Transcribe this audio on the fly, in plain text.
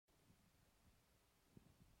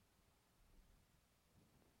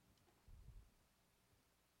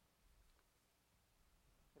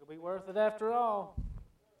be worth it after all.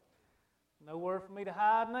 Nowhere for me to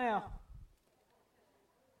hide now.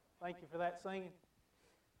 Thank you for that singing.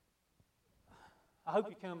 I hope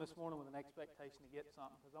you come this morning with an expectation to get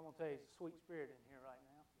something, because I'm going to tell you, there's a sweet spirit in here right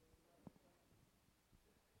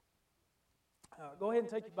now. Go ahead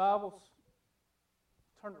and take your Bibles.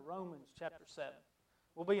 Turn to Romans chapter 7.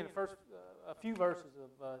 We'll be in the first a few verses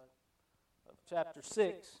of chapter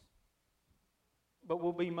 6, but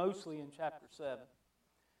we'll be mostly in chapter 7.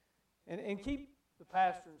 And keep the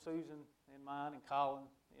pastor and Susan in mind and Colin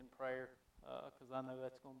in prayer, because I know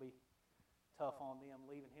that's going to be tough on them,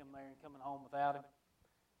 leaving him there and coming home without him.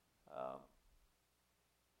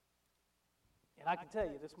 And I can tell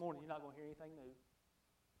you this morning, you're not going to hear anything new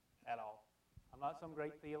at all. I'm not some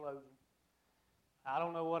great theologian. I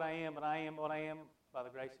don't know what I am, but I am what I am by the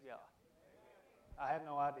grace of God. I have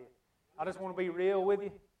no idea. I just want to be real with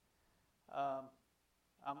you.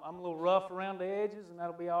 I'm a little rough around the edges, and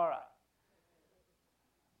that'll be all right.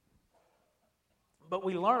 But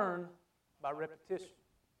we learn by repetition,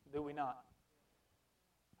 do we not?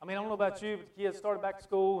 I mean, I don't know about you, but the kids started back to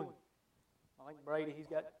school, and I think Brady, he's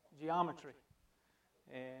got geometry.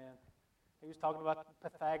 And he was talking about the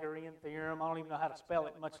Pythagorean theorem. I don't even know how to spell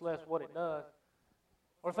it, much less what it does.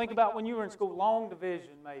 Or think about when you were in school, long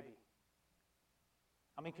division maybe.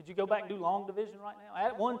 I mean, could you go back and do long division right now?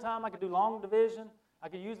 At one time, I could do long division. I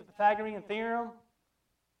could use the Pythagorean theorem.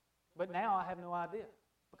 But now I have no idea.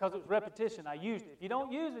 Because it was repetition, I used it. If you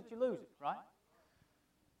don't use it, you lose it, right?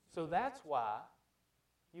 So that's why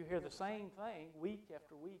you hear the same thing week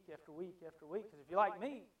after week after week after week. Because if you're like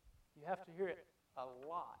me, you have to hear it a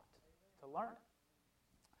lot to learn it.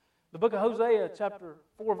 The book of Hosea, chapter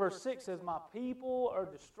 4, verse 6 says, "My people are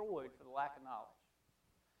destroyed for the lack of knowledge."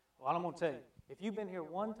 Well, I'm going to tell you, if you've been here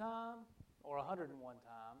one time or 101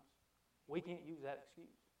 times, we can't use that excuse.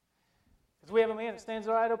 Because we have a man that stands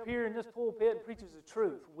right up here in this pulpit and preaches the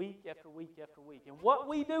truth week after week after week. And what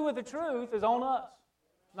we do with the truth is on us.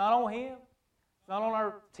 It's not on him. It's not on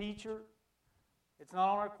our teacher. It's not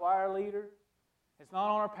on our choir leader. It's not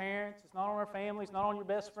on our parents. It's not on our family. It's not on your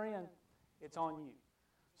best friend. It's on you.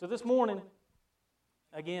 So this morning,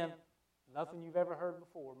 again, nothing you've ever heard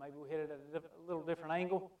before. Maybe we'll hit it at a little different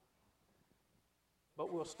angle.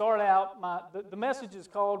 But we'll start out, the message is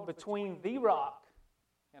called Between the Rock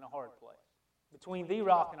and a Hard Place. Between the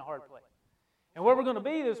rock and a hard place. And where we're going to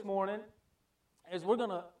be this morning is we're going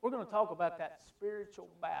to talk about that spiritual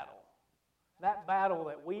battle. That battle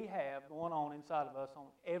that we have going on inside of us on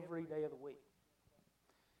every day of the week.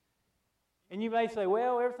 And you may say,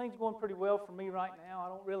 well, everything's going pretty well for me right now. I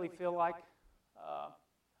don't really feel like,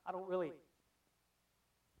 I don't really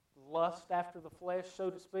lust after the flesh, so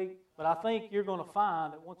to speak. But I think you're going to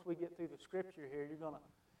find that once we get through the scripture here, you're going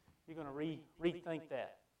to rethink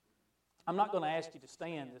that. I'm not going to ask you to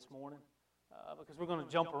stand this morning because we're going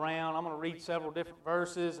to jump around. I'm going to read several different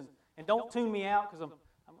verses. And don't tune me out because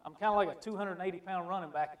I'm kind of like a 280-pound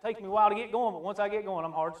running back. It takes me a while to get going, but once I get going,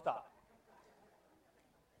 I'm hard to stop.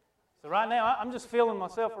 So right now, I'm just feeling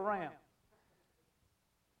myself around.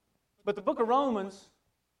 But the book of Romans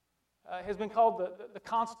has been called the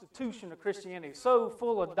Constitution of Christianity. It's so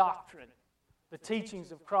full of doctrine, the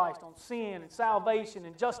teachings of Christ on sin and salvation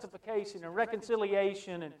and justification and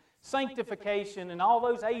reconciliation and sanctification and all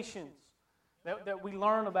those Asians that we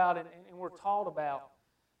learn about and we're taught about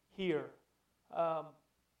here. But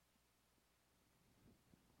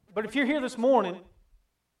if you're here this morning,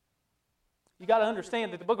 you got to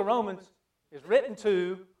understand that the book of Romans is written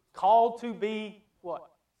to, called to be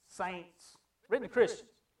what? Saints. Written to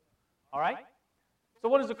Christians. All right? So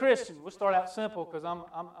what is a Christian? We'll start out simple because I'm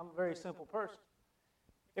a very simple person.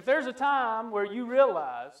 If there's a time where you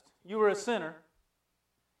realized you were a sinner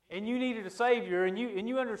and you needed a Savior and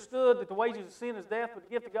you understood that the wages of sin is death, but the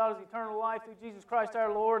gift of God is eternal life through Jesus Christ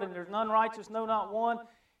our Lord, and there's none righteous, no, not one,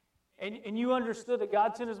 and you understood that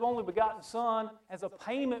God sent His only begotten Son as a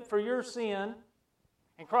payment for your sin,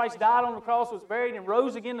 and Christ died on the cross, was buried, and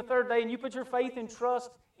rose again the third day, and you put your faith and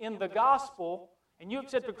trust in the gospel, and you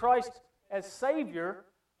accepted Christ as Savior,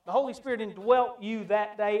 the Holy Spirit indwelt you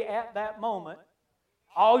that day at that moment.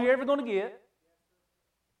 All you're ever going to get,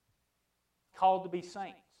 called to be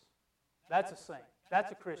saints. That's a saint.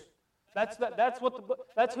 That's a Christian. That's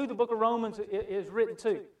who the book of Romans is written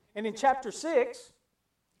to. And in chapter 6,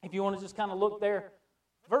 if you want to just kind of look there,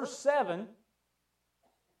 verse 7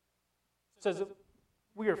 says that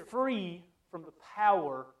we are free from the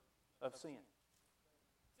power of sin.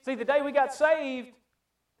 See, the day we got saved,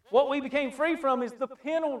 what we became free from is the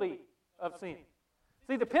penalty of sin.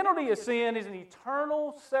 See, the penalty of sin is an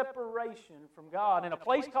eternal separation from God in a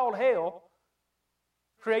place called hell,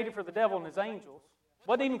 created for the devil and his angels,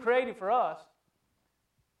 Wasn't even created for us.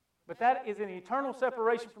 But that is an eternal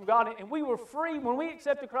separation from God. And we were free, when we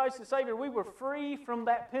accepted Christ as Savior, we were free from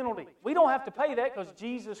that penalty. We don't have to pay that because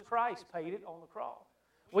Jesus Christ paid it on the cross.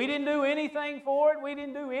 We didn't do anything for it. We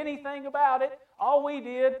didn't do anything about it. All we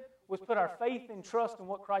did was put our faith and trust in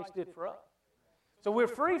what Christ did for us. So we're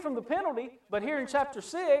free from the penalty, but here in chapter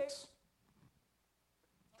 6, it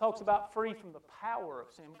talks about free from the power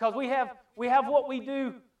of sin. Because we have what we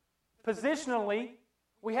do positionally.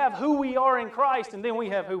 We have who we are in Christ, and then we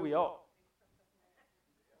have who we are.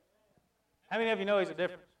 How many of you know there's a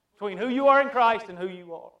difference between who you are in Christ and who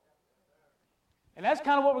you are? And that's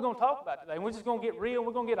kind of what we're going to talk about today. We're just going to get real.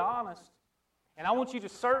 We're going to get honest. And I want you to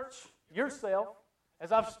search yourself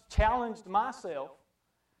as I've challenged myself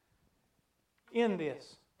in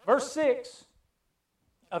this. Verse 6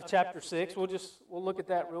 of chapter 6, we'll look at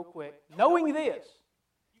that real quick. Knowing this,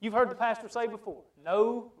 you've heard the pastor say before,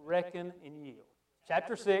 know, reckon, and yield.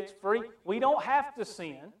 Chapter 6, free. We don't have to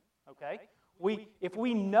sin, okay? If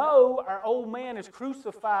we know our old man is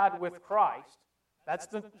crucified with Christ, that's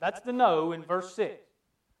the know in verse 6.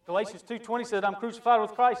 Galatians 2:20 says, I'm crucified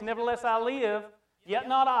with Christ, nevertheless I live, yet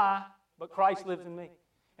not I, but Christ lives in me.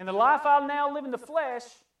 And the life I now live in the flesh,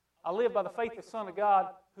 I live by the faith of the Son of God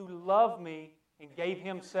who loved me and gave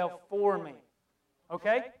himself for me.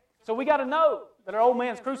 Okay? So we got to know that our old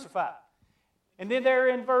man's crucified. And then there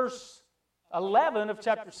in verse 11 of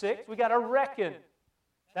chapter 6, we got to reckon.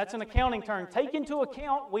 That's an accounting term. Take into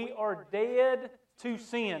account we are dead to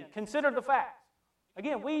sin. Consider the facts.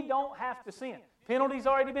 Again, we don't have to sin. Penalty's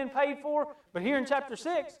already been paid for, but here in chapter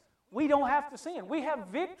 6, we don't have to sin. We have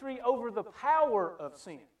victory over the power of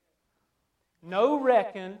sin. No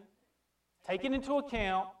reckon, take it into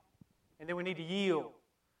account, and then we need to yield.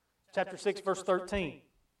 Chapter 6, verse 13.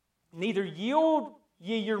 Neither yield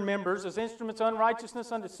ye your members as instruments of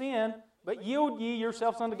unrighteousness unto sin, but yield ye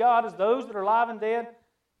yourselves unto God as those that are alive and dead,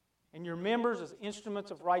 and your members as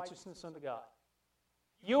instruments of righteousness unto God.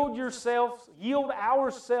 Yield ourselves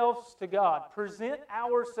to God. Present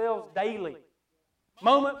ourselves daily,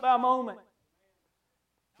 moment by moment.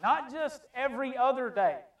 Not just every other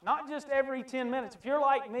day, not just every 10 minutes. If you're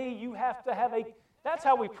like me, you have to have that's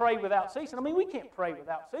how we pray without ceasing. I mean, we can't pray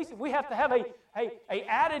without ceasing. We have to have a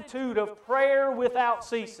attitude of prayer without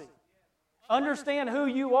ceasing. Understand who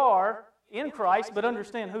you are in Christ, but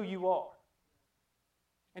understand who you are.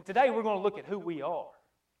 And today we're going to look at who we are.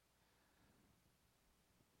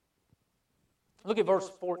 Look at verse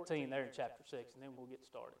 14 there in chapter 6, and then we'll get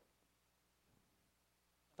started.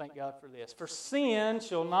 Thank God for this. For sin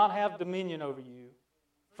shall not have dominion over you.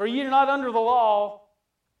 For you are not under the law,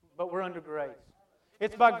 but we're under grace.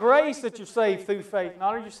 It's by grace that you're saved through faith,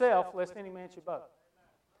 not of yourself, lest any man should boast.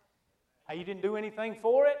 Hey, you didn't do anything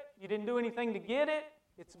for it. You didn't do anything to get it.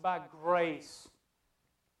 It's by grace.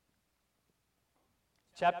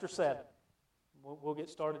 Chapter 7. We'll get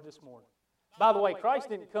started this morning. By the way, Christ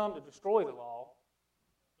didn't come to destroy the law,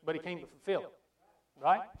 but He came to fulfill it.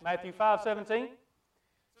 Right? Matthew 5:17.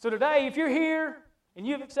 So today, if you're here and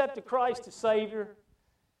you've accepted Christ as Savior,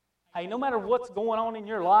 hey, no matter what's going on in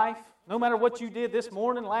your life, no matter what you did this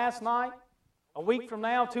morning, last night, a week from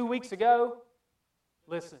now, 2 weeks ago,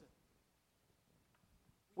 listen,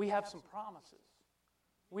 we have some promises.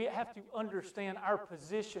 We have to understand our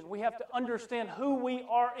position. We have to understand who we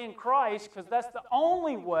are in Christ, because that's the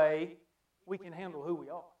only way we can handle who we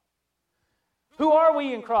are. Who are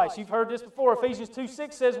we in Christ? You've heard this before. Ephesians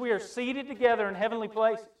 2:6 says we are seated together in heavenly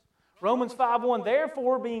places. Romans 5:1,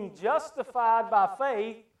 therefore, being justified by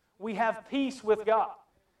faith, we have peace with God.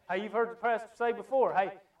 Hey, you've heard the pastor say before,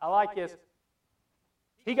 hey, I like this.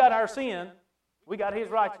 He got our sin, we got His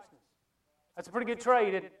righteousness. That's a pretty good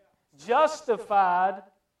trade, isn't it? Justified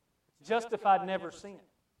never sinned.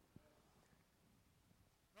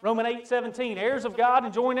 Romans 8:17, heirs of God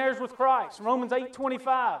and joint heirs with Christ. Romans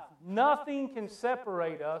 8:25, nothing can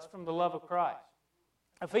separate us from the love of Christ.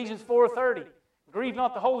 Ephesians 4:30, grieve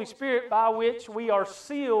not the Holy Spirit by which we are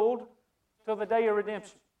sealed till the day of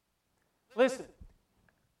redemption. Listen,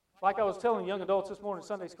 like I was telling young adults this morning in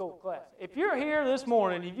Sunday school class, if you're here this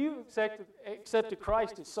morning, if you accepted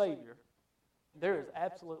Christ as Savior, there is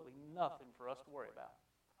absolutely nothing for us to worry about.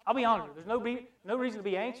 I'll be honest, there's no reason to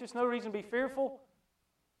be anxious, no reason to be fearful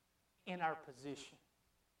in our position.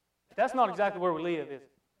 That's not exactly where we live, is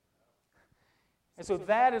it? And so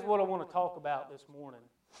that is what I want to talk about this morning.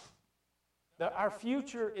 That our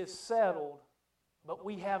future is settled, but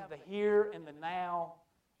we have the here and the now,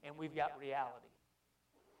 and we've got reality.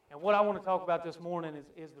 And what I want to talk about this morning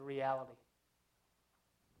is the reality.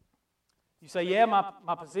 You say, yeah,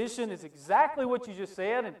 my position is exactly what you just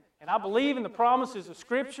said, and I believe in the promises of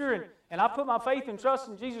Scripture, and I put my faith and trust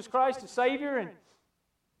in Jesus Christ as Savior, and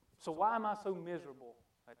so why am I so miserable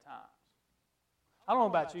at times? I don't know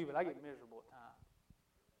about you, but I get miserable at times.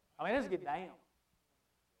 I mean, I just get down.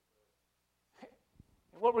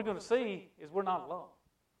 And what we're going to see is we're not alone.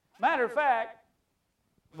 Matter of fact,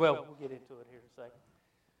 well, we'll get into it here in a second.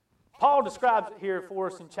 Paul describes it here for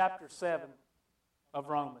us in chapter 7 of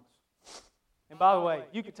Romans. And by the way,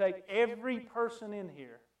 you could take every person in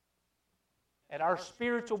here at our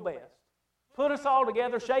spiritual best, put us all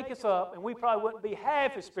together, shake us up, and we probably wouldn't be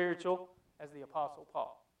half as spiritual as the Apostle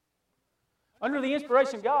Paul. Under the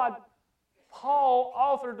inspiration of God, Paul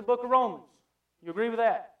authored the book of Romans. You agree with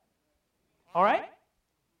that? All right?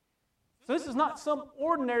 So this is not some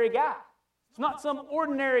ordinary guy. It's not some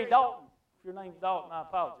ordinary Dalton. If your name's Dalton, I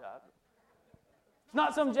apologize. It's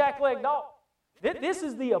not some jackleg Dalton. This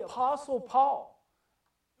is the Apostle Paul,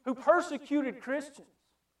 who persecuted Christians,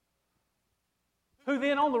 who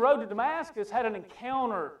then on the road to Damascus had an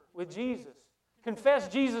encounter with Jesus,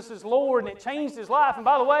 confessed Jesus as Lord, and it changed his life. And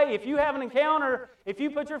by the way, if you have an encounter, if you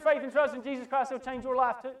put your faith and trust in Jesus Christ, it'll change your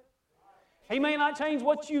life too. He may not change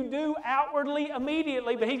what you do outwardly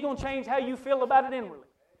immediately, but He's going to change how you feel about it inwardly.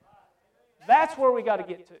 That's where we got to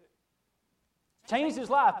get to. Changed his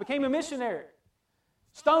life, became a missionary,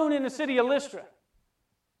 stoned in the city of Lystra.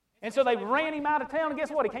 And so they ran him out of town, and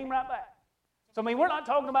guess what? He came right back. So, I mean, we're not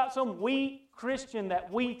talking about some weak Christian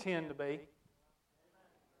that we tend to be.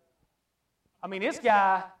 I mean, this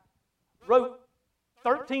guy wrote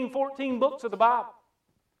 13, 14 books of the Bible.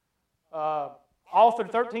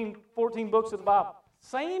 Authored 13, 14 books of the Bible.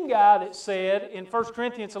 Same guy that said in 1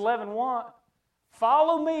 Corinthians 11:1,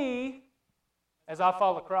 follow me as I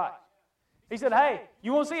follow Christ. He said, hey,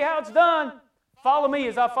 you want to see how it's done? Follow me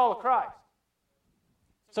as I follow Christ.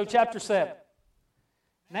 So chapter 7.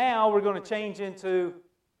 Now we're going to change into,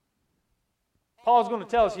 Paul's going to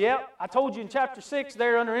tell us, I told you in chapter 6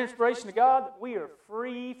 there under inspiration of God that we are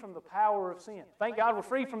free from the power of sin. Thank God we're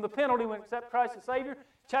free from the penalty when we accept Christ as Savior.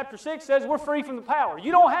 Chapter 6 says we're free from the power.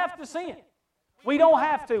 You don't have to sin. We don't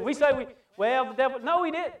have to. We say, the devil, no,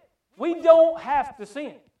 he didn't. We don't have to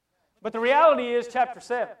sin. But the reality is, chapter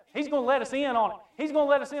 7, he's going to let us in on it. He's going to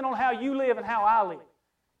let us in on how you live and how I live.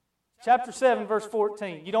 Chapter 7, verse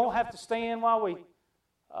 14. You don't have to stand while we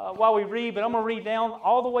read, but I'm going to read down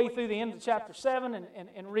all the way through the end of chapter 7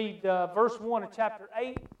 and read verse 1 of chapter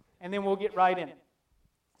 8, and then we'll get right in it.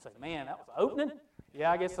 Say, man, that was the opening?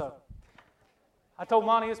 Yeah, I guess so. I told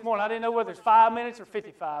Monty this morning, I didn't know whether it's 5 minutes or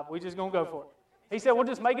 55. We're just going to go for it. He said, we'll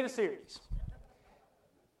just make it a series.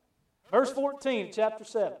 Verse 14, chapter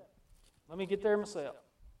 7. Let me get there myself.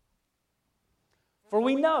 For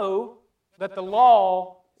we know that the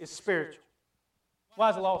law is spiritual.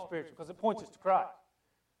 Why is the law spiritual? Because it points us to Christ.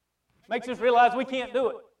 Makes us realize we can't do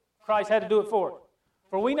it. Christ had to do it for us.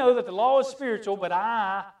 For we know that the law is spiritual, but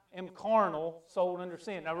I am carnal, sold under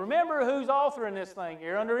sin. Now remember who's authoring this thing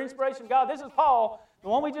here. Under inspiration of God, this is Paul, the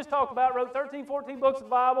one we just talked about, wrote 13, 14 books of the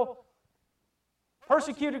Bible,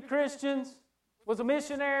 persecuted Christians, was a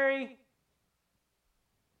missionary.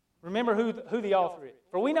 Remember who the author is.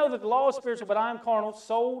 For we know that the law is spiritual, but I am carnal,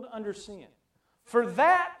 sold under sin. For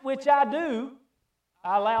that which I do,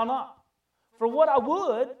 I allow not. For what I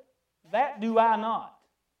would, that do I not.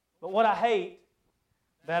 But what I hate,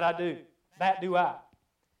 that I do. That do I.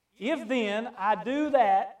 If then I do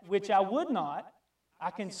that which I would not,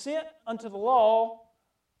 I consent unto the law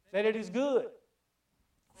that it is good.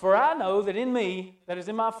 For I know that in me, that is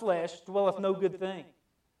in my flesh, dwelleth no good thing.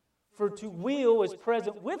 For to will is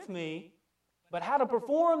present with me, but how to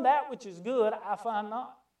perform that which is good I find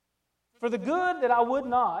not. For the good that I would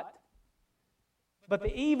not, but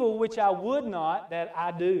the evil which I would not, that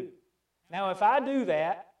I do. Now if I do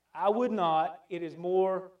that, I would not, it is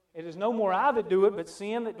no more I that do it, but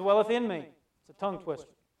sin that dwelleth in me. It's a tongue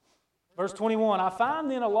twister. Verse 21, I find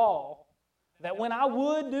then a law that when I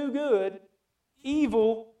would do good,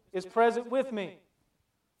 evil is present with me.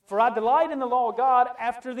 For I delight in the law of God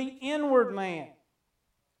after the inward man.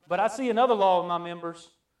 But I see another law in my members,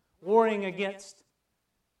 warring against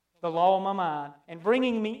the law of my mind, and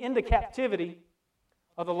bringing me into captivity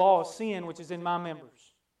of the law of sin which is in my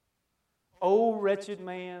members. O wretched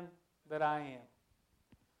man that I am,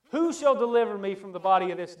 who shall deliver me from the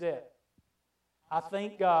body of this death? I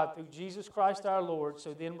thank God through Jesus Christ our Lord.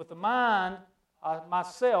 So then with the mind, I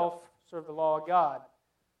myself serve the law of God,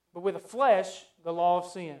 but with the flesh, the law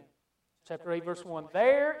of sin. Chapter 8, verse 1.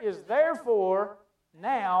 There is therefore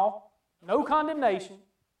now no condemnation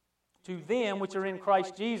to them which are in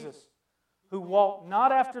Christ Jesus, who walk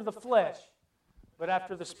not after the flesh, but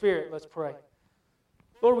after the Spirit. Let's pray.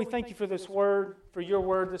 Lord, we thank you for this word, for your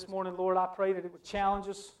word this morning. Lord, I pray that it would challenge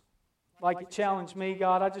us like it challenged me,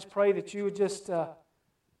 God. I just pray that you would just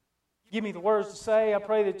give me the words to say. I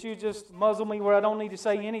pray that you just muzzle me where I don't need to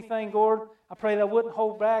say anything, Lord. I pray that I wouldn't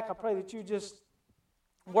hold back. I pray that you just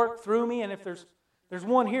work through me. And if there's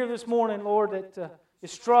one here this morning, Lord, that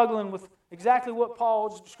is struggling with exactly what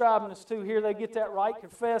Paul is describing us to here, they get that right,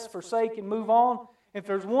 confess, forsake, and move on. If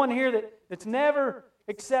there's one here that's never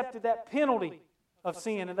accepted that penalty of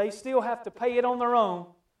sin and they still have to pay it on their own,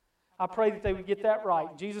 I pray that they would get that right.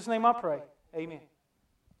 In Jesus' name I pray. Amen.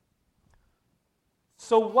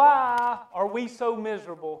 So why are we so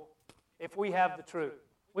miserable if we have the truth?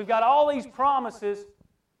 We've got all these promises,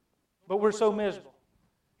 but we're so miserable.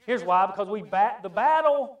 Here's why. Because the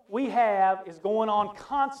battle we have is going on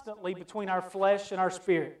constantly between our flesh and our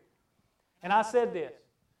spirit. And I said this.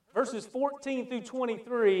 Verses 14 through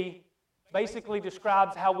 23 basically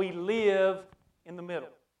describes how we live in the middle.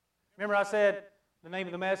 Remember I said the name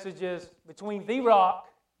of the message is Between the Rock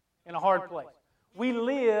and a Hard Place. We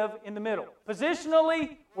live in the middle.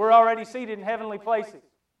 Positionally, we're already seated in heavenly places.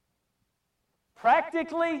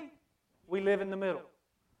 Practically, we live in the middle.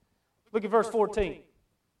 Look at verse 14.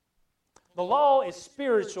 The law is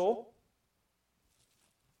spiritual,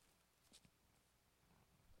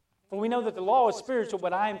 for we know that the law is spiritual,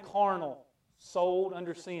 but I am carnal, sold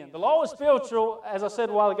under sin. The law is spiritual, as I said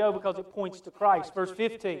a while ago, because it points to Christ. Verse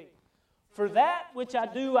 15. For that which I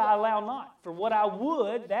do, I allow not. For what I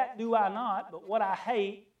would, that do I not. But what I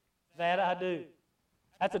hate, that I do.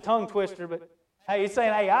 That's a tongue twister, but hey, he's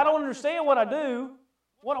saying, hey, I don't understand what I do.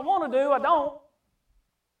 What I want to do, I don't.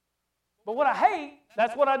 But what I hate,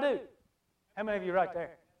 that's what I do. How many of you are right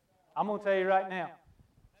there? I'm going to tell you right now.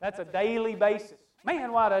 That's a daily basis.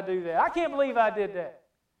 Man, why did I do that? I can't believe I did that.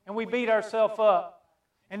 And we beat ourselves up.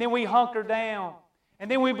 And then we hunker down.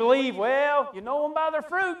 And then we believe, well, you know them by their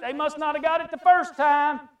fruit. They must not have got it the first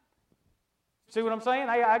time. See what I'm saying?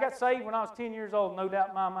 Hey, I got saved when I was 10 years old, no doubt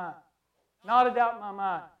in my mind. Not a doubt in my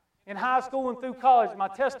mind. In high school and through college, my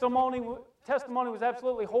testimony was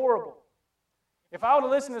absolutely horrible. If I would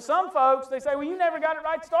have listened to some folks, they say, well, you never got it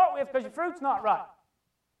right to start with because your fruit's not right.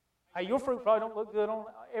 Hey, your fruit probably don't look good on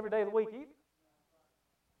every day of the week either.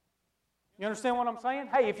 You understand what I'm saying?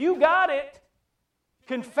 Hey, if you got it,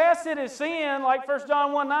 confess it as sin, like 1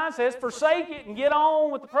 John 1:9 says, forsake it and get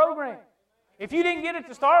on with the program. If you didn't get it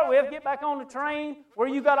to start with, get back on the train where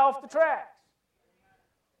you got off the tracks.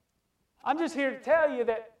 I'm just here to tell you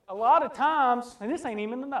that a lot of times, and this ain't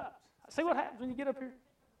even the notes. See what happens when you get up here?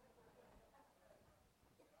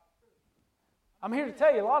 I'm here to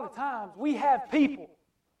tell you a lot of times we have people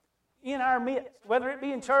in our midst, whether it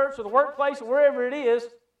be in church or the workplace or wherever it is,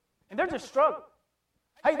 and they're just struggling.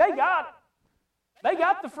 Hey, they got it. They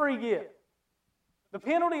got the free gift. The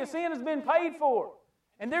penalty of sin has been paid for.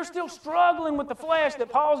 And they're still struggling with the flesh that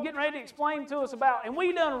Paul's getting ready to explain to us about. And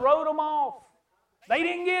we done wrote them off. They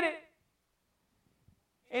didn't get it.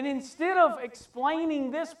 And instead of explaining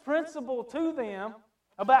this principle to them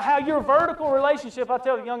about how your vertical relationship, I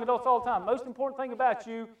tell the young adults all the time, most important thing about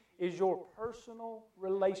you is your personal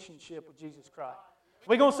relationship with Jesus Christ.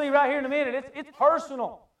 We're going to see right here in a minute, it's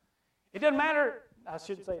personal. It doesn't matter, I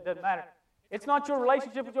shouldn't say it doesn't matter. It's not your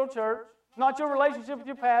relationship with your church. It's not your relationship with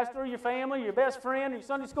your pastor, your family, your best friend, your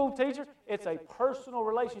Sunday school teacher. It's a personal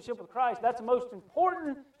relationship with Christ. That's the most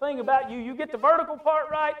important thing about you. You get the vertical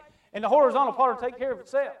part right, and the horizontal part will take care of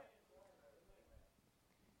itself.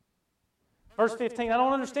 Verse 15, I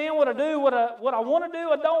don't understand what I do. What I want to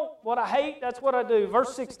do, I don't. What I hate, that's what I do.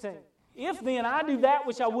 Verse 16, if then I do that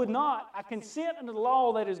which I would not, I consent unto the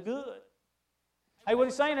law that is good. Hey, what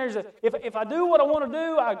he's saying there is that if I do what I want to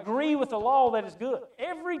do, I agree with the law that is good.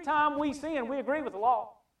 Every time we sin, we agree with the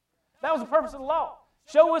law. That was the purpose of the law.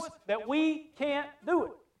 Show us that we can't do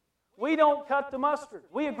it. We don't cut the mustard.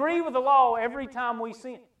 We agree with the law every time we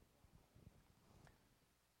sin.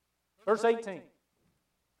 Verse 18.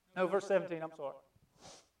 No, verse 17, I'm sorry.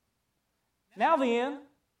 Now then,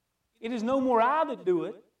 it is no more I that do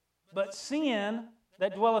it, but sin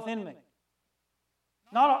that dwelleth in me.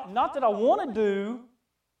 Not that I want to do,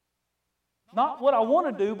 not what I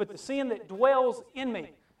want to do, but the sin that dwells in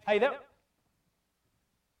me. Hey, that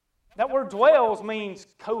word dwells means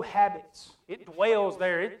cohabits. It dwells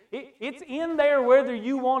there. It's in there whether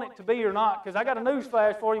you want it to be or not. Because I got a news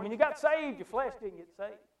flash for you. When you got saved, your flesh didn't get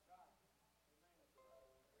saved.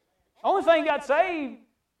 The only thing got saved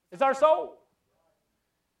is our soul.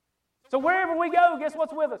 So wherever we go, guess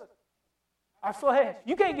what's with us? Our flesh.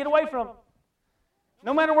 You can't get away from it.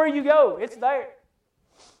 No matter where you go, it's there.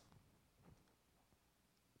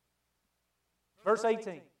 Verse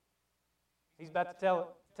 18. He's about to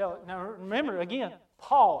tell it. Now remember, again,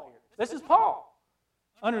 Paul here. This is Paul,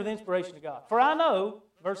 under the inspiration of God. For I know,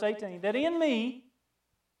 verse 18, that in me,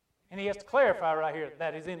 and he has to clarify right here,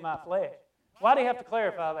 that is in my flesh. Why do you have to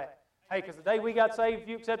clarify that? Hey, because the day we got saved, if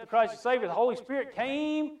you accepted Christ as Savior, the Holy Spirit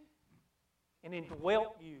came and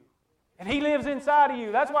indwelt you. And He lives inside of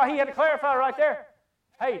you. That's why He had to clarify right there.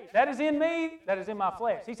 Hey, that is in me, that is in my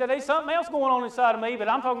flesh. He said, there's something else going on inside of me, but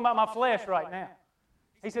I'm talking about my flesh right now.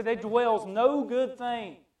 He said, there dwells no good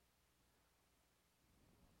thing.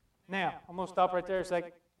 Now, I'm going to stop right there a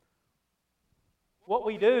second. What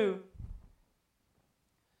we do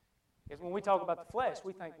is when we talk about the flesh,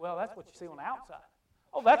 we think, well, that's what you see on the outside.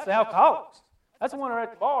 Oh, that's the alcoholics. That's the one that are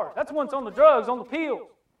at the bars. That's the ones on the drugs, on the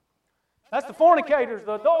pills. That's the fornicators,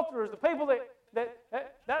 the adulterers, the people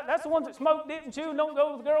that's the ones that smoke, dip, and chew, and don't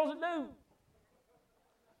go with the girls that do.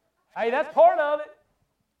 Hey, that's part of it.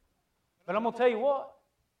 But I'm going to tell you what.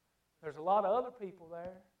 There's a lot of other people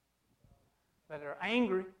there that are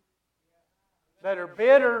angry, that are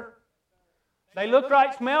bitter. They look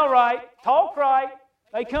right, smell right, talk right.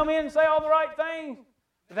 They come in and say all the right things.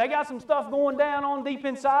 But they got some stuff going down on deep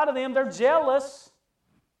inside of them. They're jealous.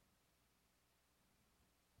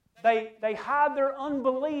 They hide their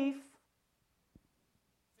unbelief.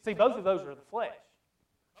 See, both of those are the flesh.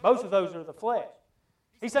 Both of those are the flesh.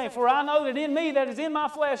 He's saying, for I know that in me, that is in my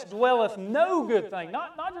flesh, dwelleth no good thing.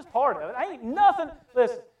 Not just part of it. Ain't nothing.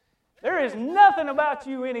 Listen, there is nothing about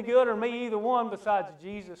you any good or me either one besides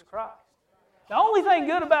Jesus Christ. The only thing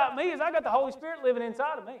good about me is I got the Holy Spirit living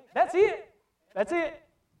inside of me. That's it. That's it.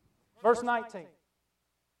 Verse 19.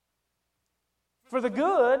 For the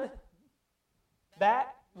good,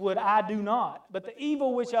 that would I do not, but the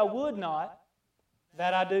evil which I would not,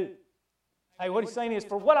 that I do. Hey, what he's saying is,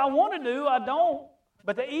 for what I want to do, I don't,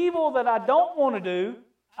 but the evil that I don't want to do,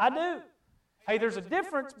 I do. Hey, there's a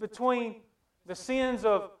difference between the sins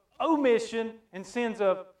of omission and sins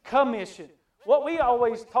of commission. What we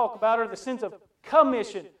always talk about are the sins of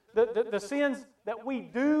commission, the sins that we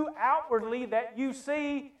do outwardly that you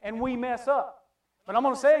see and we mess up. But I'm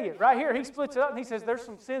going to tell you, right here, he splits it up and he says there's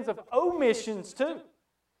some sins of omissions too.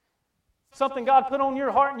 Something God put on your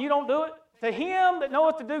heart and you don't do it. To him that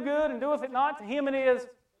knoweth to do good and doeth it not, to him it is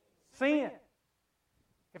sin.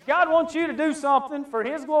 If God wants you to do something for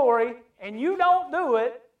His glory and you don't do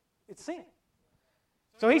it, it's sin.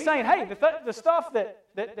 So He's saying, hey, the stuff that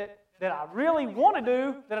I really want to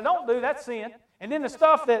do, that I don't do, that's sin. And then the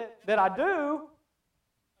stuff that I do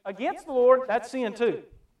against the Lord, that's sin too.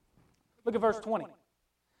 Look at verse 20.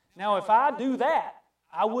 Now if I do that,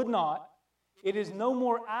 I would not. It is no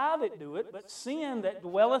more I that do it, but sin that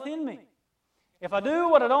dwelleth in me. If I do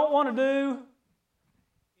what I don't want to do,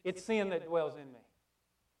 it's sin that dwells in me.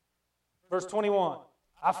 Verse 21.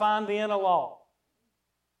 I find then a law.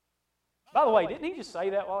 By the way, didn't he just say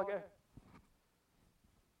that a while ago?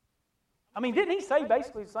 I mean, didn't he say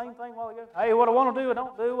basically the same thing a while ago? Hey, what I want to do, I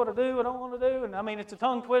don't do. What I do, I don't want to do. And I mean, it's a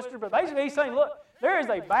tongue twister, but basically he's saying, look, there is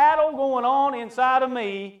a battle going on inside of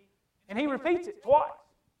me, and he repeats it twice.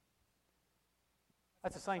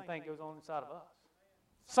 That's the same thing that goes on inside of us.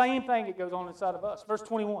 Same thing that goes on inside of us. Verse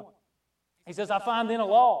 21. He says, I find then a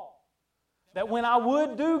law, that when I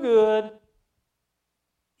would do good,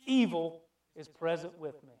 evil is present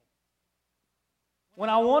with me. When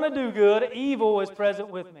I want to do good, evil is present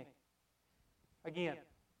with me. Again,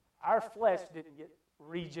 our flesh didn't get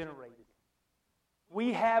regenerated.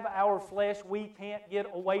 We have our flesh. We can't get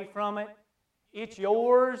away from it. It's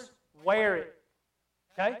yours. Wear it.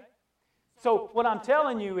 Okay? So what I'm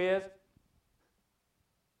telling you is,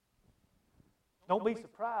 don't be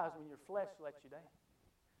surprised when your flesh lets you down.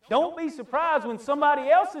 Don't be surprised when somebody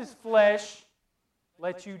else's flesh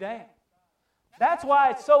lets you down. That's why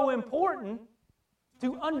it's so important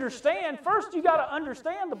to understand. First, you got to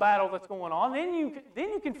understand the battle that's going on. Then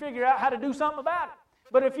you can figure out how to do something about it.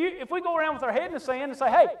 But if we go around with our head in the sand and say,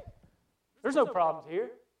 hey, there's no problems here.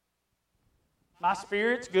 My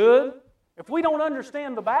spirit's good. If we don't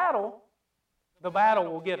understand the battle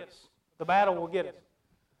will get us. The battle will get us.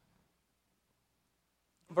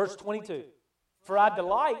 Verse 22. For I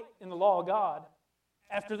delight in the law of God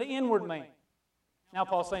after the inward man. Now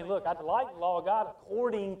Paul's saying, look, I delight in the law of God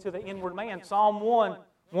according to the inward man. Psalm 1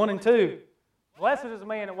 and 2. Blessed is the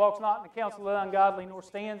man that walks not in the counsel of the ungodly, nor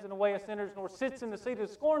stands in the way of sinners, nor sits in the seat of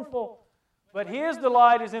the scornful. But his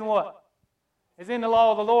delight is in what? Is in the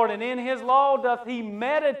law of the Lord. And in his law doth he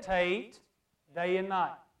meditate day and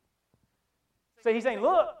night. So he's saying,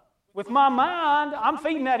 look, with my mind, I'm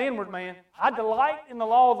feeding that inward man. I delight in the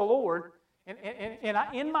law of the Lord. And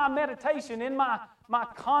in my meditation, in my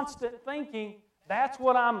constant thinking, that's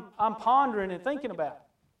what I'm pondering and thinking about.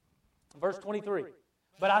 Verse 23.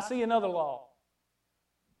 But I see another law.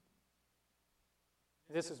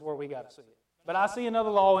 This is where we got to see it. But I see another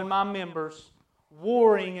law in my members,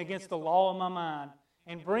 warring against the law of my mind,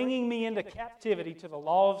 and bringing me into captivity to the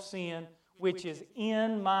law of sin, which is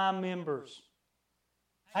in my members.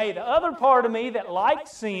 Hey, the other part of me that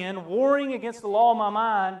likes sin, warring against the law of my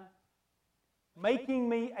mind, making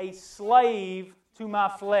me a slave to my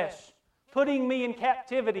flesh, putting me in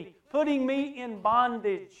captivity, putting me in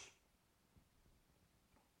bondage.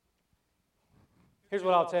 Here's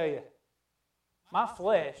what I'll tell you. My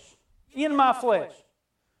flesh, in my flesh,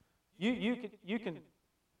 you can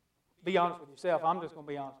be honest with yourself. I'm just going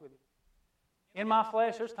to be honest with you. In my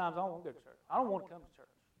flesh, there's times I don't want to go to church. I don't want to come to church.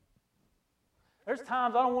 There's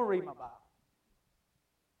times I don't want to read my Bible.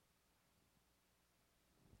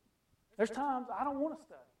 There's times I don't want to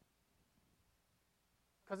study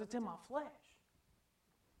because it's in my flesh.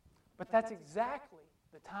 But that's exactly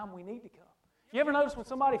the time we need to come. You ever notice when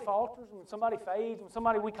somebody falters, when somebody fades, when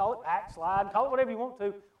somebody, we call it backslide, call it whatever you want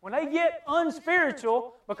to, when they get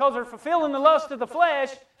unspiritual because they're fulfilling the lust of the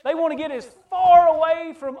flesh, they want to get as far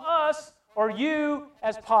away from us or you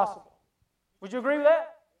as possible. Would you agree with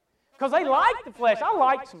that? Because they like the flesh. I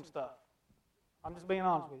like some stuff. I'm just being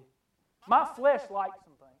honest with you. My flesh likes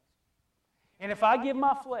some things. And if I give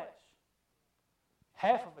my flesh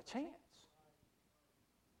half of a chance,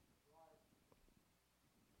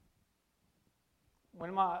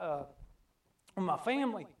 when my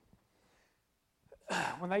family,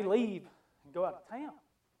 when they leave and go out of town,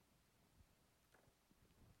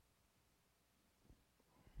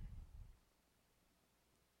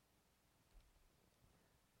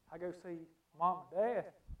 I go see Mom and Dad.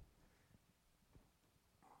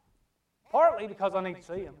 Partly because I need to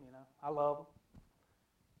see them, you know. I love them.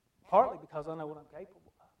 Partly because I know what I'm capable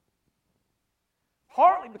of.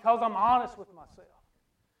 Partly because I'm honest with myself.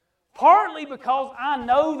 Partly because I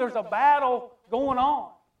know there's a battle going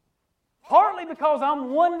on. Partly because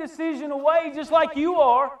I'm one decision away, just like you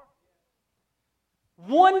are.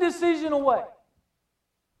 One decision away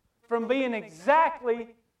from being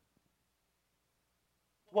exactly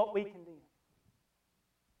what we condemn.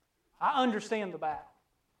 I understand the battle.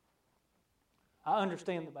 I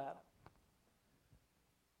understand the battle.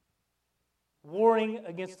 Warring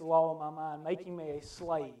against the law of my mind, making me a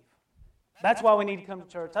slave. That's why we need to come to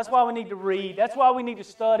church. That's why we need to read. That's why we need to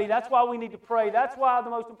study. That's why we need to pray. That's why the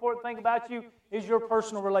most important thing about you is your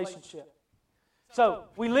personal relationship. So,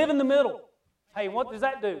 we live in the middle. Hey, what does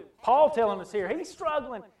that do? Paul telling us here, he's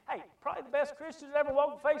struggling. Hey, probably the best Christian that ever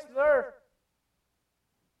walked the face of the earth.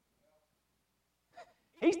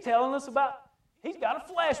 He's telling us about, he's got a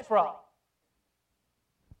flesh problem.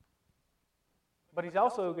 But he's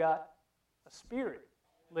also got a spirit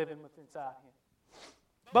living within inside him.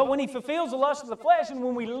 But when he fulfills the lust of the flesh, and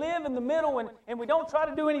when we live in the middle and we don't try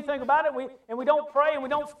to do anything about it, and we don't pray and we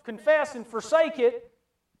don't confess and forsake it,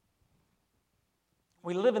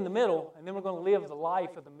 we live in the middle, and then we're going to live the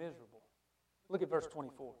life of the miserable. Look at verse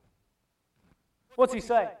 24. What's he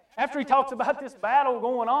say? After he talks about this battle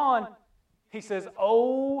going on, he says,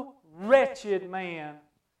 "Oh, wretched man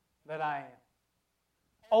that I am.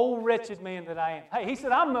 Oh, wretched man that I am." Hey, he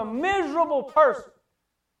said, I'm a miserable person.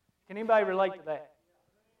 Can anybody relate to that?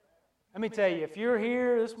 Let me tell you, if you're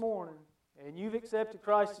here this morning and you've accepted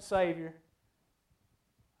Christ as Savior,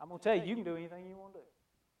 I'm going to tell you, you can do anything you want to do.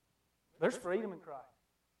 There's freedom in Christ.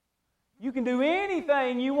 You can do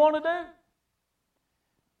anything you want to do.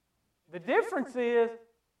 The difference is,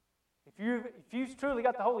 if you've truly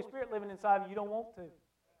got the Holy Spirit living inside of you, you don't want to.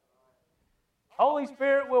 Holy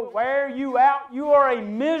Spirit will wear you out. You are a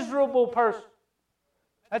miserable person.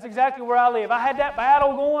 That's exactly where I live. I had that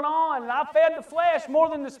battle going on, and I fed the flesh more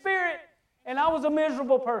than the Spirit, and I was a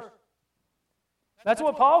miserable person. That's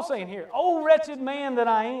what Paul's saying here. Oh, wretched man that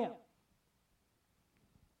I am.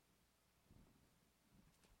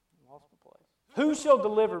 Lost my place. Who shall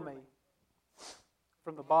deliver me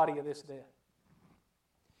from the body of this death?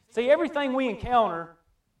 See, everything we encounter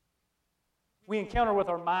with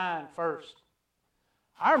our mind first.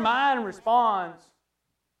 Our mind responds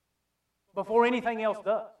before anything else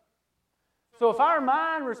does. So if our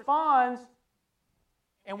mind responds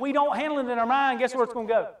and we don't handle it in our mind, guess where it's going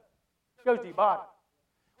to go? It goes to your body.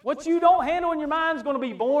 What you don't handle in your mind is going to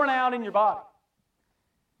be born out in your body.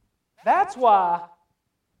 That's why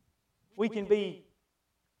we can be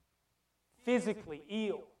physically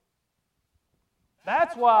ill.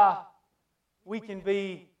 That's why we can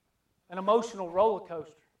be an emotional roller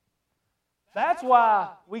coaster. That's why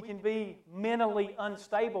we can be mentally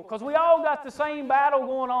unstable, because we all got the same battle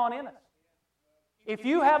going on in us. If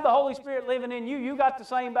you have the Holy Spirit living in you, you got the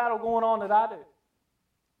same battle going on that I do.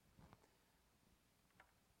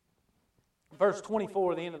 verse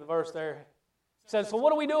 24, the end of the verse there, says, so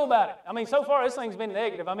what do we do about it? I mean, so far this thing's been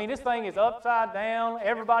negative. I mean, this thing is upside down.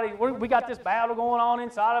 Everybody, we got this battle going on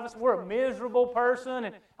inside of us. We're a miserable person,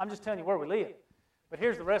 and I'm just telling you where we live. But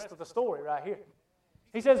here's the rest of the story right here.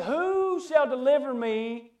 He says, who shall deliver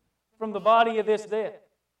me from the body of this death?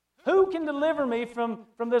 Who can deliver me from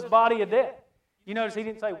this body of death? You notice he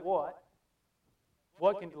didn't say what.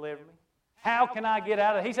 What can deliver me? How can I get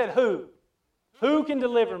out of it? He said who. Who can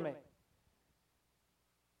deliver me?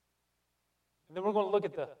 And then we're going to look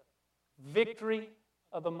at the victory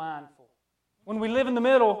of the mindful. When we live in the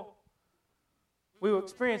middle, we will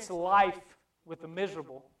experience life with the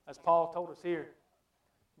miserable, as Paul told us here.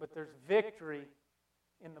 But there's victory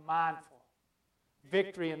in the mindful.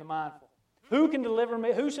 Victory in the mindful. Who can deliver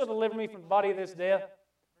me? Who shall deliver me from the body of this death?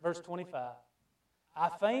 Verse 25. I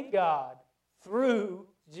thank God through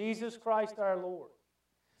Jesus Christ our Lord.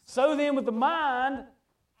 So then with the mind,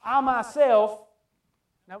 I myself,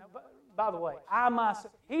 now by the way, I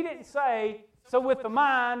myself, he didn't say, so with the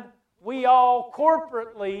mind, we all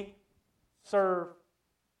corporately serve.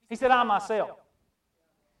 He said, I myself.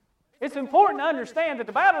 It's important to understand that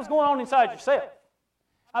the battle is going on inside yourself.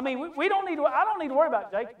 I mean, I don't need to worry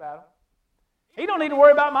about Jake's battle. He don't need to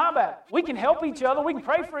worry about my battle. We can help each other. We can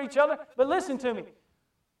pray for each other. But listen to me.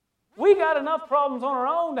 We got enough problems on our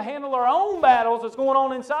own to handle our own battles that's going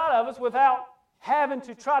on inside of us without having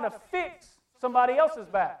to try to fix somebody else's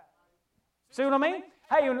battle. See what I mean?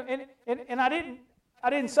 Hey, and I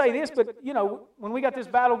didn't say this, but you know, when we got this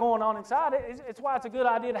battle going on inside, it's why it's a good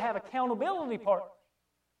idea to have accountability partners.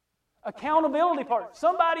 Accountability partners.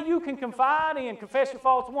 Somebody you can confide in, confess your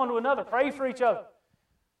faults one to another, pray for each other.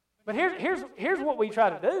 But here's what we try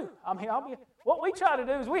to do. I mean, what we try to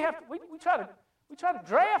do is we try to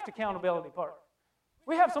draft accountability partners.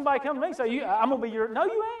 We have somebody come to me and say, I'm going to be your... No,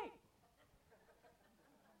 you ain't.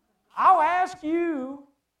 I'll ask you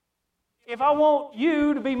if I want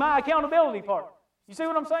you to be my accountability partner. You see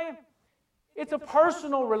what I'm saying? It's a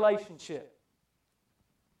personal relationship.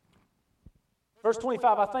 Verse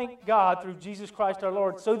 25, I thank God through Jesus Christ our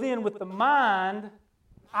Lord. So then with the mind,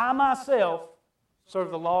 I myself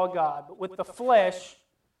serve the law of God, but with the flesh,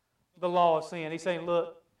 the law of sin. He's saying,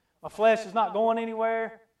 look, my flesh is not going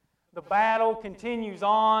anywhere. The battle continues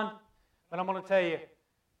on. But I'm going to tell you,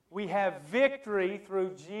 we have victory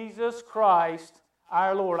through Jesus Christ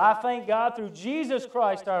our Lord. I thank God through Jesus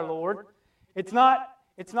Christ our Lord. It's not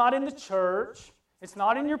in the church. It's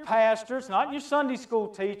not in your pastor. It's not in your Sunday school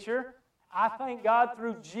teacher. I thank God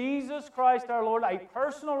through Jesus Christ our Lord. A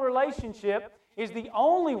personal relationship is the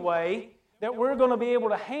only way that we're going to be able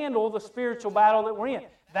to handle the spiritual battle that we're in.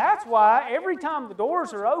 That's why every time the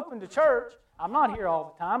doors are open to church, I'm not here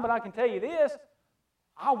all the time, but I can tell you this,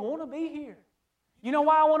 I want to be here. You know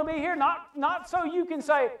why I want to be here? Not so you can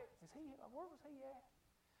say, where was he at?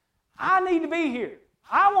 I need to be here.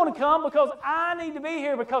 I want to come because I need to be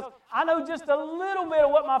here because I know just a little bit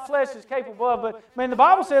of what my flesh is capable of. But man, the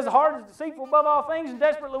Bible says the heart is deceitful above all things and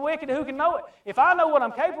desperately wicked. Who can know it? If I know what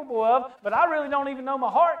I'm capable of, but I really don't even know my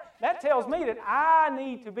heart, that tells me that I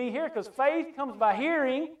need to be here because faith comes by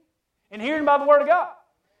hearing and hearing by the Word of God.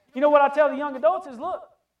 You know what I tell the young adults is, look,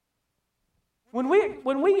 when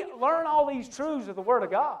we learn all these truths of the Word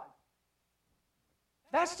of God,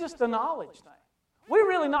 that's just a knowledge thing. We're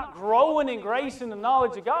really not growing in grace and the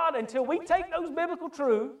knowledge of God until we take those biblical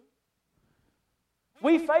truths.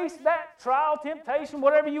 We face that trial, temptation,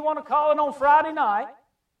 whatever you want to call it, on Friday night.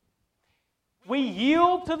 We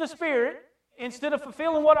yield to the Spirit instead of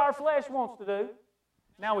fulfilling what our flesh wants to do.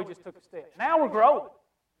 Now we just took a step. Now we're growing.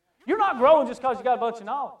 You're not growing just because you got a bunch of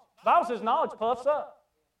knowledge. The Bible says knowledge puffs up.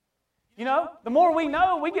 You know, the more we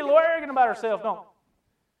know, we get a little arrogant about ourselves, don't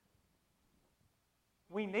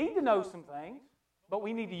we? We need to know some things, but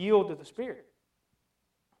we need to yield to the Spirit.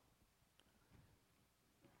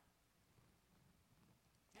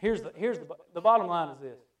 Here's the bottom line is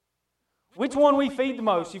this. Which one we feed the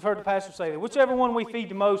most, you've heard the pastor say that, whichever one we feed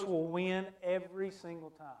the most will win every single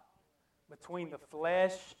time. Between the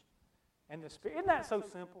flesh and the Spirit. Isn't that so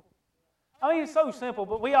simple? I mean, it's so simple,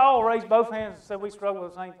 but we all raised both hands and said we struggle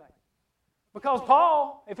with the same thing. Because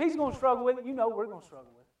Paul, if he's going to struggle with it, you know we're going to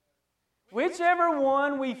struggle with it. Whichever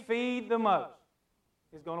one we feed the most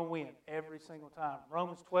is going to win every single time.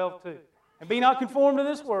 Romans 12:2. And be not conformed to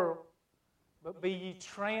this world, but be ye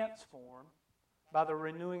transformed by the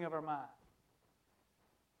renewing of our mind.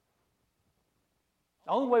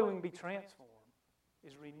 The only way we can be transformed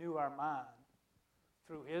is renew our mind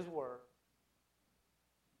through His Word,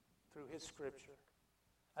 through His Scripture.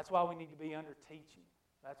 That's why we need to be under teaching.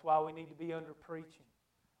 That's why we need to be under preaching.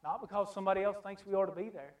 Not because somebody else thinks we ought to be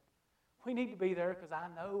there, We need to be there because I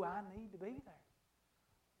know I need to be there.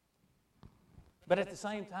 But at the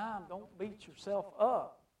same time, don't beat yourself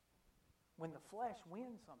up when the flesh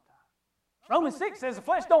wins sometimes. Romans 6 says the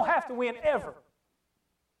flesh don't have to win ever.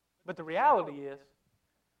 But the reality is,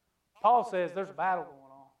 Paul says there's a battle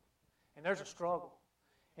going on, and there's a struggle.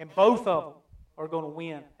 And both of them are going to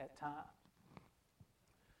win at times.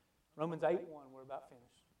 Romans 8:1, we're about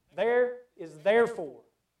finished. There is therefore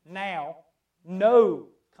now no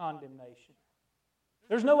condemnation.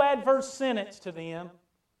 There's no adverse sentence to them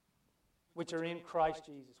which are in Christ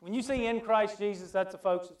Jesus. When you see in Christ Jesus, that's the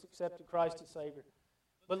folks that's accepted Christ as Savior.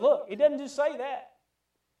 But look, it doesn't just say that.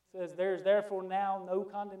 It says, there is therefore now no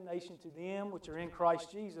condemnation to them which are in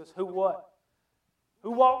Christ Jesus, who what?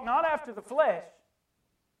 Who walk not after the flesh,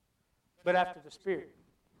 but after the Spirit.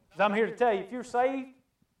 Because I'm here to tell you, if you're saved,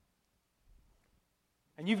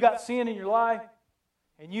 and you've got sin in your life,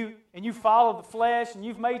 and you follow the flesh, and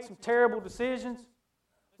you've made some terrible decisions,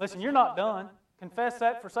 listen, you're not done. Confess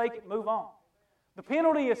that, forsake it, move on. The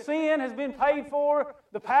penalty of sin has been paid for.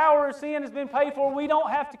 The power of sin has been paid for. We don't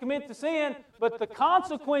have to commit the sin, but the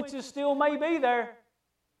consequences still may be there.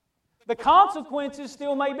 The consequences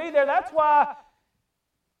still may be there. That's why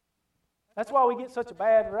we get such a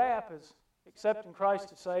bad rap as accepting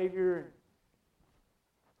Christ as Savior. And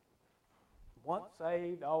once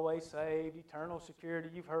saved, always saved, eternal security.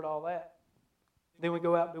 You've heard all that. Then we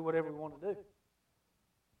go out and do whatever we want to do.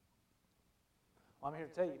 Well, I'm here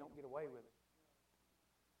to tell you, you don't get away with it.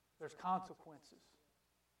 There's consequences.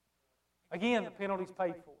 Again, the penalty's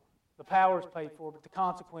paid for. The power's paid for, but the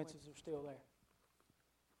consequences are still there.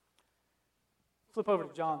 Flip over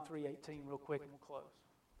to John 3:18 real quick and we'll close.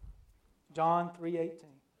 John 3:18.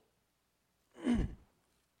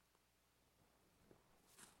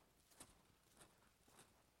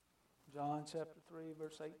 John chapter 3,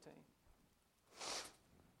 verse 18.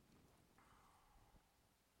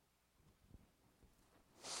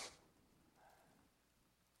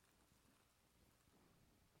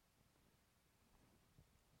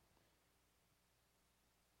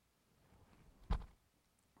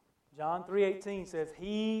 John 3:18 says,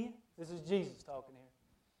 this is Jesus talking here,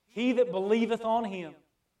 he that believeth on him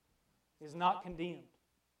is not condemned.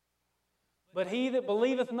 But he that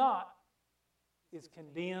believeth not is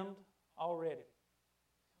condemned already,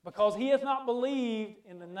 because he hath not believed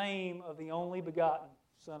in the name of the only begotten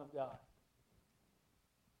Son of God.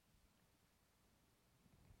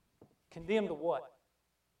 Condemned to what?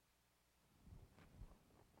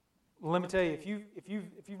 Well, let me tell you, if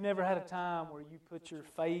you've never had a time where you put your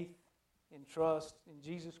faith and trust in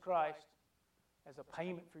Jesus Christ as a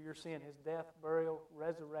payment for your sin, His death, burial,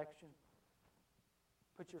 resurrection,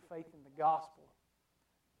 put your faith in the gospel.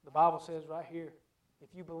 The Bible says right here,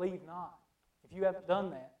 if you believe not, if you haven't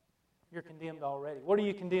done that, you're condemned already. What are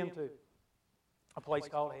you condemned to? A place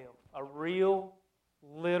called hell. A real,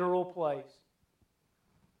 literal place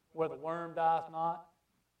where the worm dieth not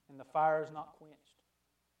and the fire is not quenched.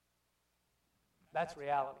 That's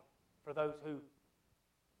reality for those who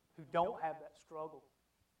don't have that struggle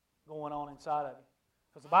going on inside of you.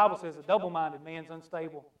 Because the Bible says a double-minded man's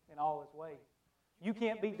unstable in all his ways. You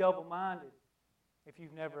can't be double-minded if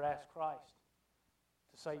you've never asked Christ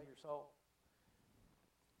to save your soul.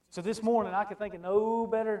 So this morning, I could think of no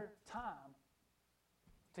better time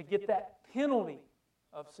to get that penalty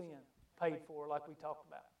of sin paid for like we talked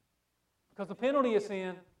about. Because the penalty of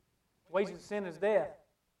sin, the wages of sin is death,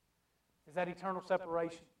 is that eternal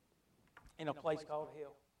separation in a place called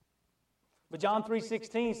hell. But John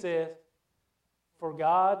 3:16 says, for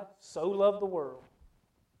God so loved the world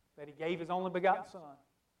that He gave His only begotten Son,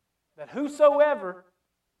 that whosoever,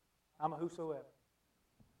 I'm a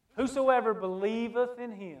whosoever believeth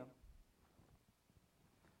in Him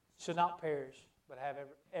should not perish, but have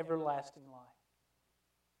everlasting life.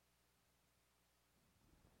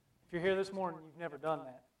 If you're here this morning and you've never done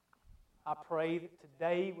that, I pray that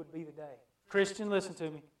today would be the day. Christian, listen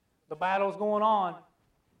to me. The battle's going on.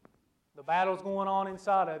 The battle's going on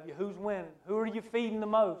inside of you. Who's winning? Who are you feeding the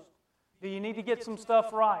most? Do you need to get some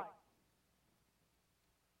stuff right?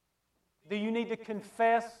 Do you need to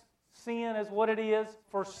confess sin as what it is,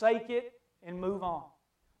 forsake it, and move on?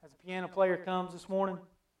 As the piano player comes this morning.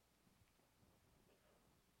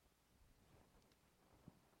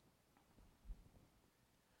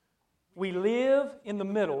 We live in the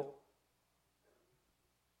middle.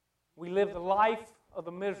 We live the life of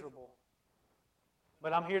the miserable.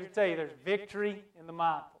 But I'm here to tell you there's victory in the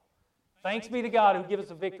mindful. Thanks be to God who gives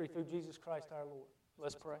us a victory through Jesus Christ our Lord.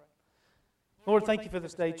 Let's pray. Lord, thank you for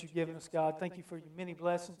this day that you've given us, God. Thank you for your many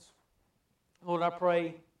blessings. Lord, I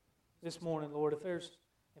pray this morning, Lord,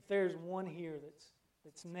 if there's one here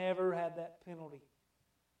that's never had that penalty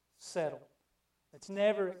settled, that's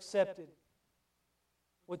never accepted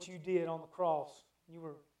what you did on the cross. You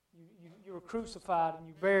were crucified and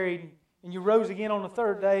you buried and you rose again on the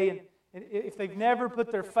third day. And if they've never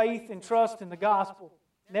put their faith and trust in the gospel,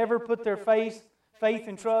 never put their faith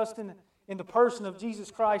and trust in the person of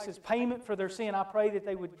Jesus Christ as payment for their sin, I pray that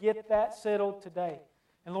they would get that settled today.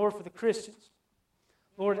 And Lord, for the Christians,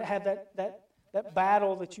 Lord, that have that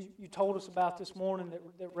battle that you told us about this morning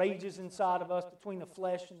that rages inside of us between the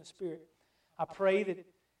flesh and the spirit, I pray that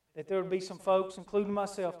there would be some folks, including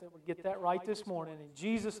myself, that would get that right this morning. In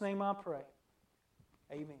Jesus' name I pray.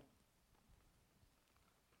 Amen.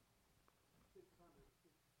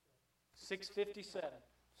 6:57.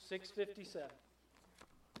 6:57.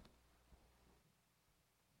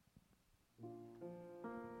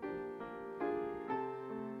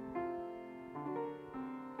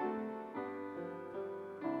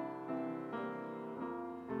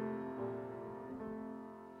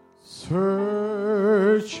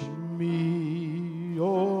 Search me,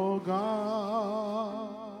 O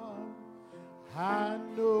God,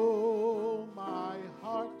 and know my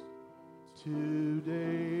heart today.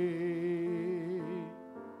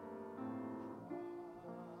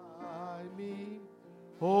 Try me,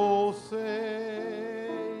 O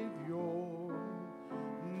Savior,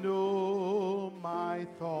 know my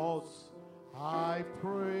thoughts, I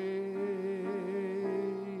pray.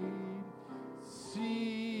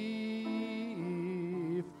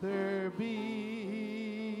 There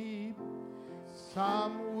be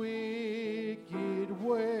some wicked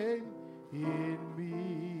way in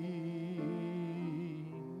me,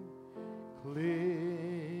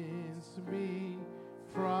 cleanse me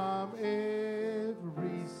from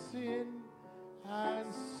every sin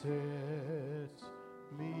and set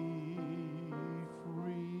me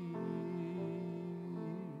free.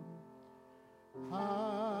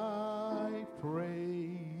 I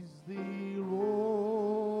praise thee,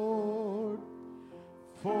 Lord,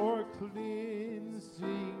 for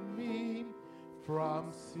cleansing me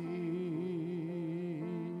from sin.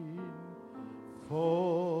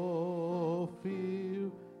 Fulfill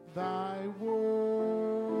thy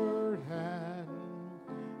word and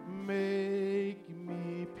make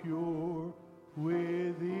me pure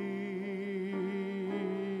within.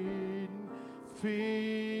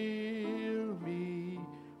 Fill me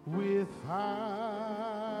with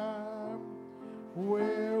fire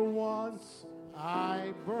where once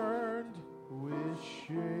I burned with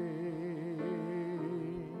shame.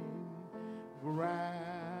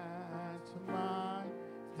 Grant my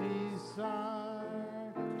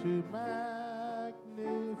desire to magnify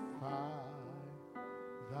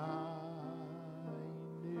thy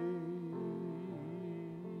name.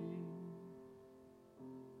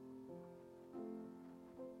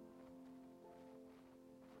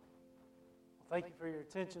 Thank you for your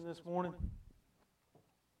attention this morning.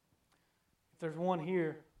 If there's one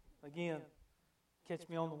here, again, catch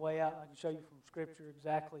me on the way out. I can show you from Scripture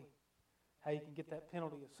exactly how you can get that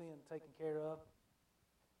penalty of sin taken care of.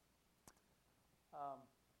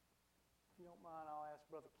 If you don't mind, I'll ask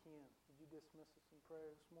Brother Ken, would you dismiss us in prayer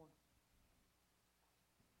this morning?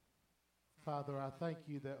 Father, I thank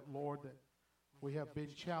you that, Lord, that we have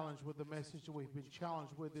been challenged with the message that we've been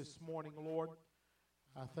challenged with this morning, Lord.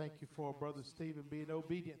 I thank you for Brother Stephen being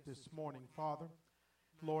obedient this morning, Father.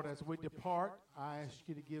 Lord, as we depart, I ask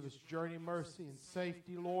you to give us journey mercy and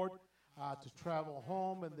safety, Lord, to travel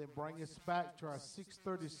home and then bring us back to our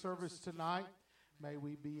 6:30 service tonight. May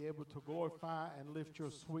we be able to glorify and lift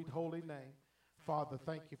your sweet holy name. Father,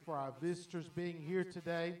 thank you for our visitors being here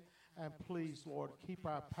today. And please, Lord, keep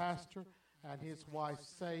our pastor and his wife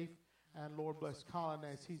safe. And Lord, bless Colin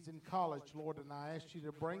as he's in college, Lord. And I ask you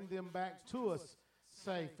to bring them back to us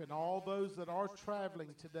safe. And all those that are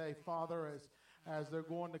traveling today, Father, as they're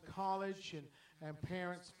going to college, and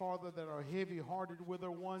parents, Father, that are heavy-hearted with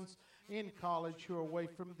their ones in college who are away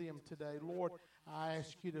from them today. Lord, I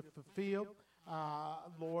ask you to fulfill,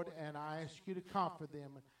 Lord, and I ask you to comfort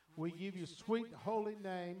them. We give you sweet holy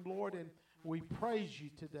name, Lord, and we praise you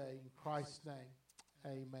today in Christ's name.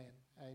 Amen.